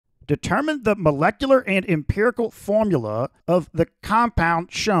Determine the molecular and empirical formula of the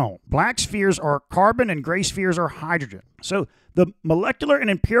compound shown. Black spheres are carbon and gray spheres are hydrogen. So the molecular and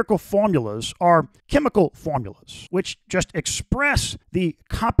empirical formulas are chemical formulas, which just express the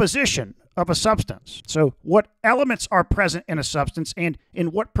composition of a substance. So what elements are present in a substance and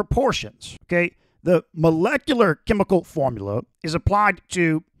in what proportions. Okay, the molecular chemical formula is applied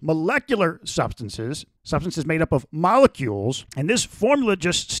to molecular substances made up of molecules, and this formula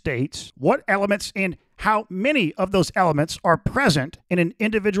just states what elements and how many of those elements are present in an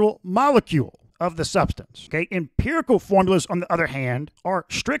individual molecule of the substance. Okay, empirical formulas, on the other hand, are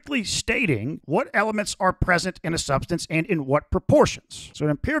strictly stating what elements are present in a substance and in what proportions. So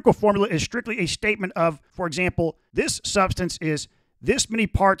an empirical formula is strictly a statement of, for example, this substance is this many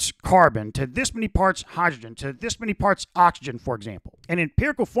parts carbon to this many parts hydrogen to this many parts oxygen, for example. And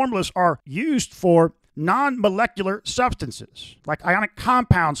empirical formulas are used for non-molecular substances, like ionic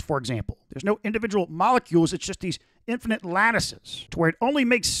compounds, for example. There's no individual molecules, it's just these infinite lattices, to where it only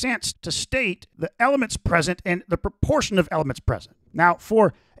makes sense to state the elements present and the proportion of elements present. Now,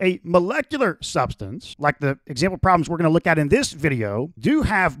 for a molecular substance, like the example problems we're going to look at in this video, do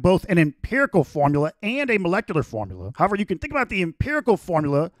have both an empirical formula and a molecular formula. However, you can think about the empirical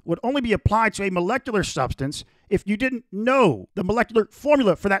formula would only be applied to a molecular substance if you didn't know the molecular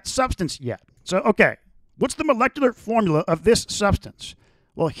formula for that substance yet. So, okay, what's the molecular formula of this substance?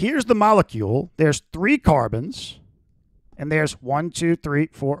 Well, here's the molecule. There's 3 carbons, and there's 1, 2, 3,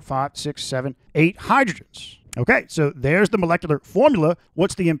 4, 5, 6, 7, 8 hydrogens. Okay, so there's the molecular formula.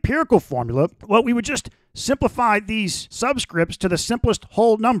 What's the empirical formula? Well, we would just simplify these subscripts to the simplest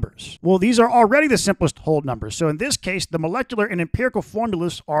whole numbers. Well, these are already the simplest whole numbers. So in this case, the molecular and empirical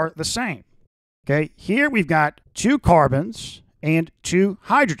formulas are the same. Okay, here we've got 2 carbons and 2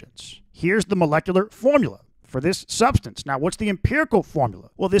 hydrogens. Here's the molecular formula for this substance. Now, what's the empirical formula?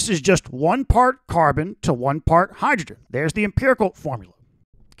 Well, this is just 1 part carbon to 1 part hydrogen. There's the empirical formula.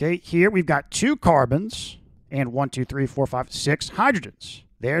 Okay, here we've got 2 carbons and 1, 2, 3, 4, 5, 6 hydrogens.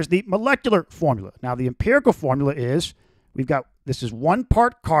 There's the molecular formula. Now, the empirical formula is this is 1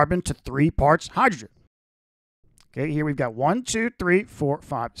 part carbon to 3 parts hydrogen. Okay, here we've got 1, 2, 3, 4,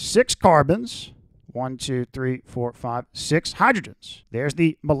 5, 6 carbons. 1, 2, 3, 4, 5, 6 hydrogens. There's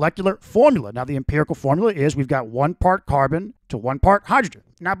the molecular formula. Now, the empirical formula is we've got 1 part carbon to 1 part hydrogen.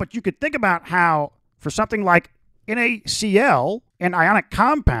 Now, but you could think about how for something like NaCl, an ionic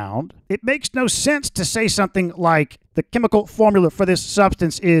compound, it makes no sense to say something like the chemical formula for this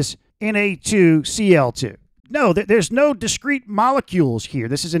substance is Na2Cl2. No, there's no discrete molecules here.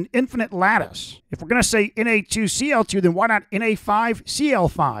 This is an infinite lattice. If we're going to say Na2Cl2, then why not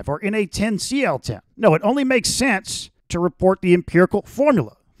Na5Cl5 or Na10Cl10? No, it only makes sense to report the empirical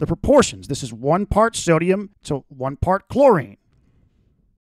formula, the proportions. This is 1 part sodium to 1 part chlorine.